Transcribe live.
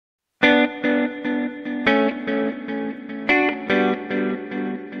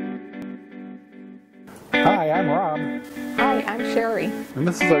Hi, I'm Rob. Hi, I'm Sherry. And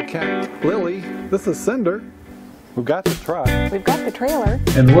this is our cat, Lily. This is Cinder. We've got the truck. We've got the trailer.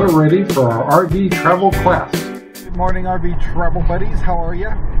 And we're ready for our RV travel quest. Good morning, RV travel buddies. How are you?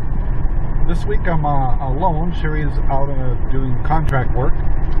 This week I'm alone. Sherry's out doing contract work.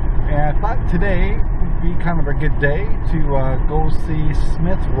 And I thought today would be kind of a good day to go see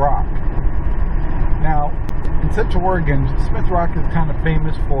Smith Rock. Now, in Central Oregon, Smith Rock is kind of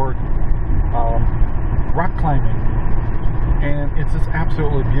famous for rock climbing. And it's just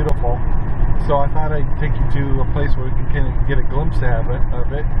absolutely beautiful. So I thought I'd take you to a place where we can get a glimpse of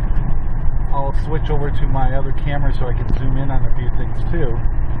it. I'll switch over to my other camera so I can zoom in on a few things too.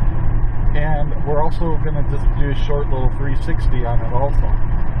 And we're also going to just do a short little 360 on it also.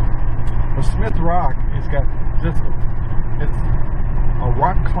 The Smith Rock has got it's a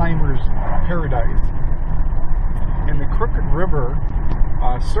rock climber's paradise. And the Crooked River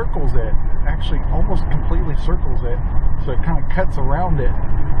circles it, actually almost completely circles it, so it kind of cuts around it.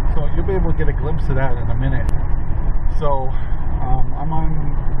 So you'll be able to get a glimpse of that in a minute. So I'm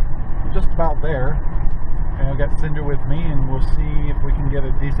on just about there, and I've got Cinder with me, and we'll see if we can get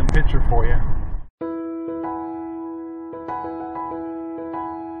a decent picture for you.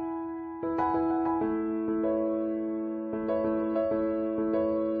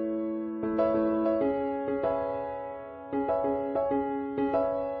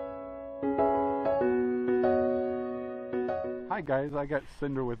 Hi guys, I got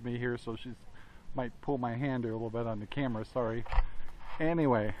Cinder with me here, so she might pull my hand here a little bit on the camera, sorry.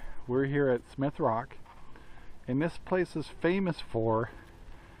 Anyway, we're here at Smith Rock, and this place is famous for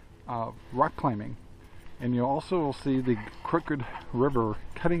rock climbing. And you also will see the Crooked River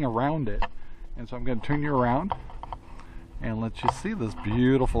cutting around it. And so I'm going to turn you around and let you see this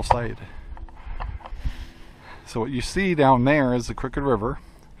beautiful sight. So what you see down there is the Crooked River,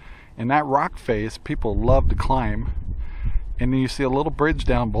 and that rock face people love to climb. And then you see a little bridge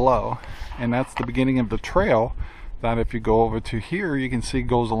down below, and that's the beginning of the trail that, if you go over to here, you can see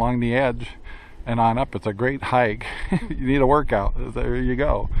goes along the edge and on up. It's a great hike. You need a workout. There you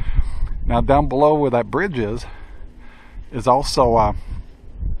go. Now down below where that bridge is also a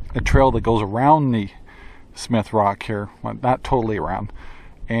trail that goes around the Smith Rock here. Well, not totally around.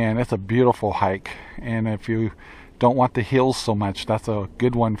 And it's a beautiful hike. And if you don't want the hills so much, that's a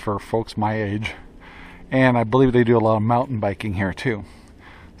good one for folks my age. And I believe they do a lot of mountain biking here too.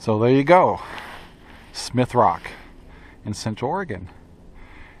 So there you go. Smith Rock in Central Oregon.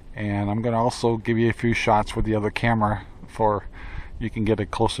 And I'm going to also give you a few shots with the other camera for you can get a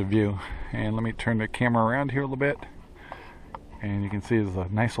closer view. And let me turn the camera around here a little bit. And you can see there's a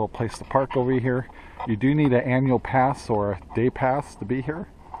nice little place to park over here. You do need an annual pass or a day pass to be here,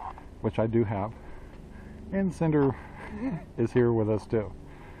 which I do have. And Cinder is here with us too.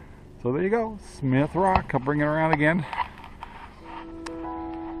 So there you go, Smith Rock. I'll bring it around again.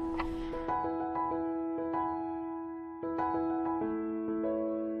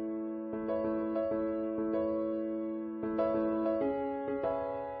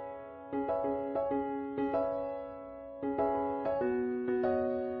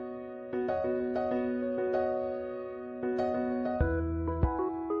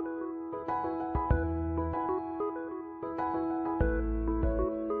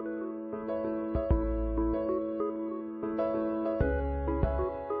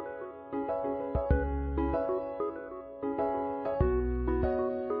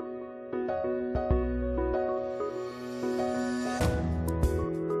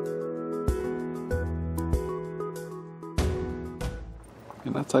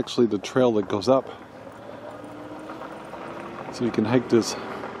 And that's actually the trail that goes up. So you can hike this.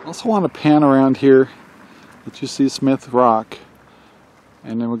 I also want to pan around here, let you see Smith Rock.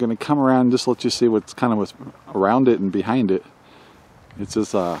 And then we're going to come around and just let you see what's kind of around it and behind it. It's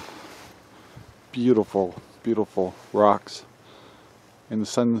just beautiful, beautiful rocks. And the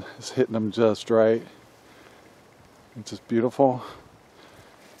sun is hitting them just right. It's just beautiful.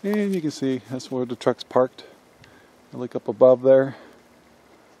 And you can see that's where the truck's parked. I look up above there.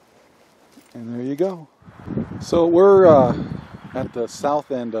 And there you go. So we're at the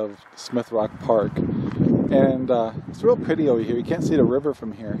south end of Smith Rock Park, and it's real pretty over here. You can't see the river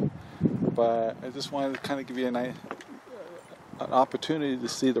from here, but I just wanted to kind of give you an opportunity to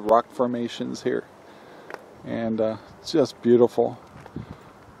see the rock formations here, and it's just beautiful.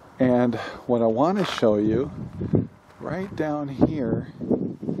 And what I want to show you right down here,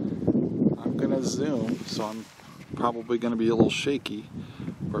 I'm going to zoom, so I'm probably going to be a little shaky.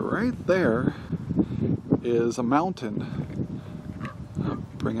 But right there is a mountain. I'll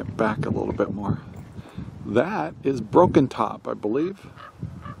bring it back a little bit more. That is Broken Top, I believe.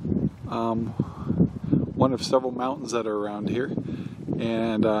 one of several mountains that are around here,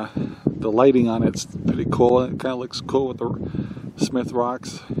 and the lighting on it's pretty cool. It kind of looks cool with the Smith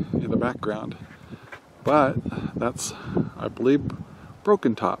rocks in the background. But that's, I believe,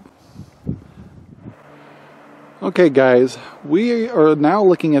 Broken Top. Okay guys, we are now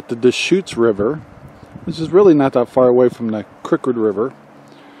looking at the Deschutes River, which is really not that far away from the Crooked River.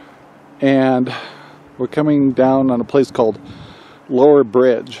 And we're coming down on a place called Lower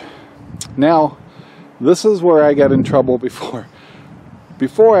Bridge. Now, this is where I got in trouble before.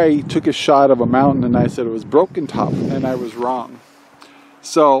 Before I took a shot of a mountain and I said it was Broken Top, and I was wrong.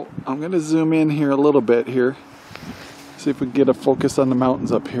 So I'm going to zoom in here a little bit here. See if we can get a focus on the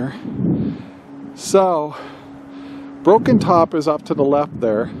mountains up here. So, Broken Top is up to the left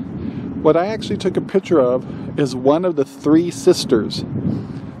there. What I actually took a picture of is one of the three sisters.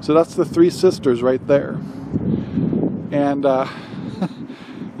 So that's the three sisters right there. And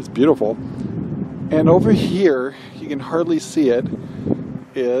it's beautiful. And over here, you can hardly see it,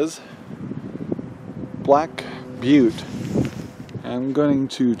 is Black Butte. I'm going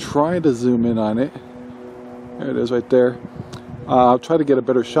to try to zoom in on it. There it is right there. I'll try to get a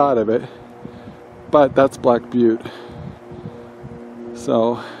better shot of it. But that's Black Butte.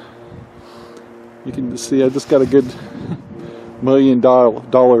 So you can see I just got a good $1 million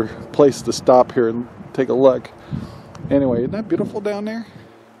place to stop here and take a look. Anyway, isn't that beautiful down there?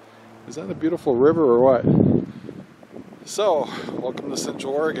 Is that a beautiful river or what? So, welcome to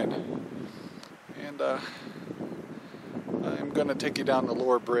Central Oregon. And I'm going to take you down the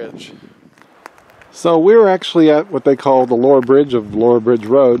Lower Bridge. So we're actually at what they call the Lower Bridge of Lower Bridge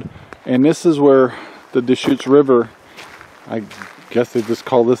Road. And this is where the Deschutes River, I guess they just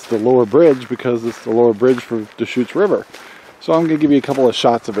call this the Lower Bridge because it's the Lower Bridge for Deschutes River. So I'm going to give you a couple of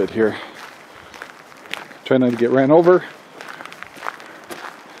shots of it here. Try not to get ran over.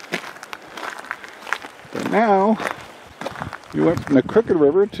 But now, you went from the Crooked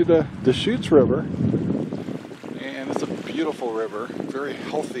River to the Deschutes River. And it's a beautiful river, very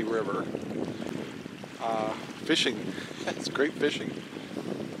healthy river. Fishing, it's great fishing.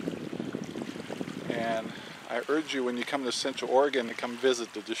 And I urge you when you come to Central Oregon to come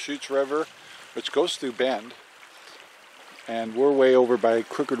visit the Deschutes River, which goes through Bend. And we're way over by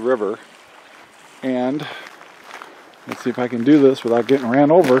Crooked River. And let's see if I can do this without getting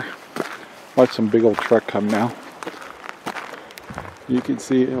ran over. Watch some big old truck come now. You can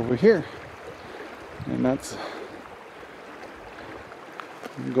see it over here. And that's,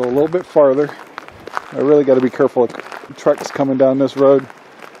 go a little bit farther. I really got to be careful of trucks coming down this road.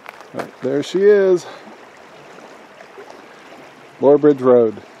 But there she is. Lower Bridge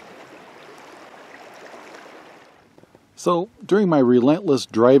Road. So during my relentless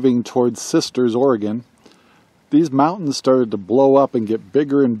driving towards Sisters, Oregon, these mountains started to blow up and get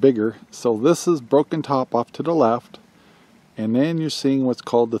bigger and bigger. So this is Broken Top off to the left. And then you're seeing what's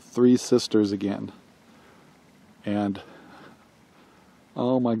called the Three Sisters again. And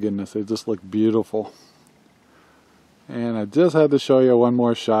oh my goodness, they just look beautiful. And I just had to show you one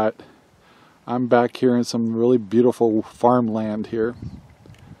more shot. I'm back here in some really beautiful farmland here.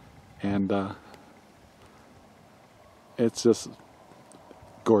 And it's just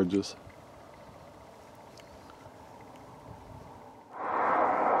gorgeous.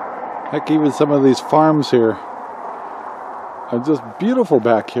 Heck, even some of these farms here are just beautiful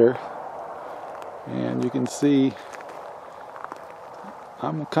back here. And you can see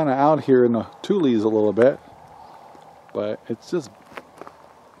I'm kind of out here in the tules a little bit, but it's just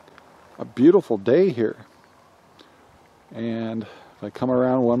a beautiful day here. And if I come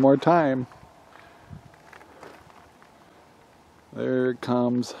around one more time, there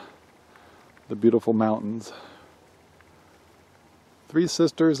comes the beautiful mountains. Three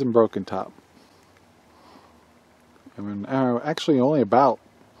Sisters and Broken Top. And we're actually only about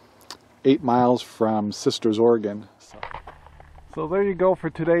 8 miles from Sisters, Oregon. So there you go for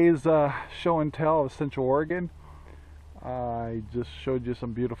today's show and tell of Central Oregon. I just showed you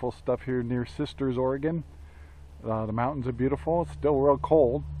some beautiful stuff here near Sisters, Oregon. The mountains are beautiful. It's still real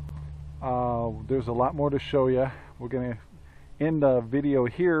cold. There's a lot more to show you. We're going to end the video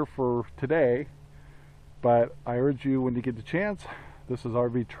here for today, but I urge you when you get the chance, this is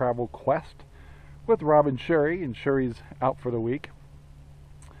RV Travel Quest with Rob and Sherry, and Sherry's out for the week.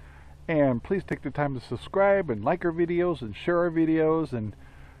 And please take the time to subscribe and like our videos and share our videos and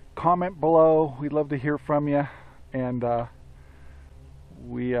comment below. We'd love to hear from you, and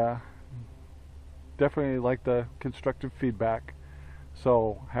we definitely like the constructive feedback.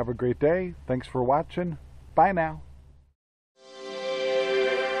 So have a great day. Thanks for watching. Bye now.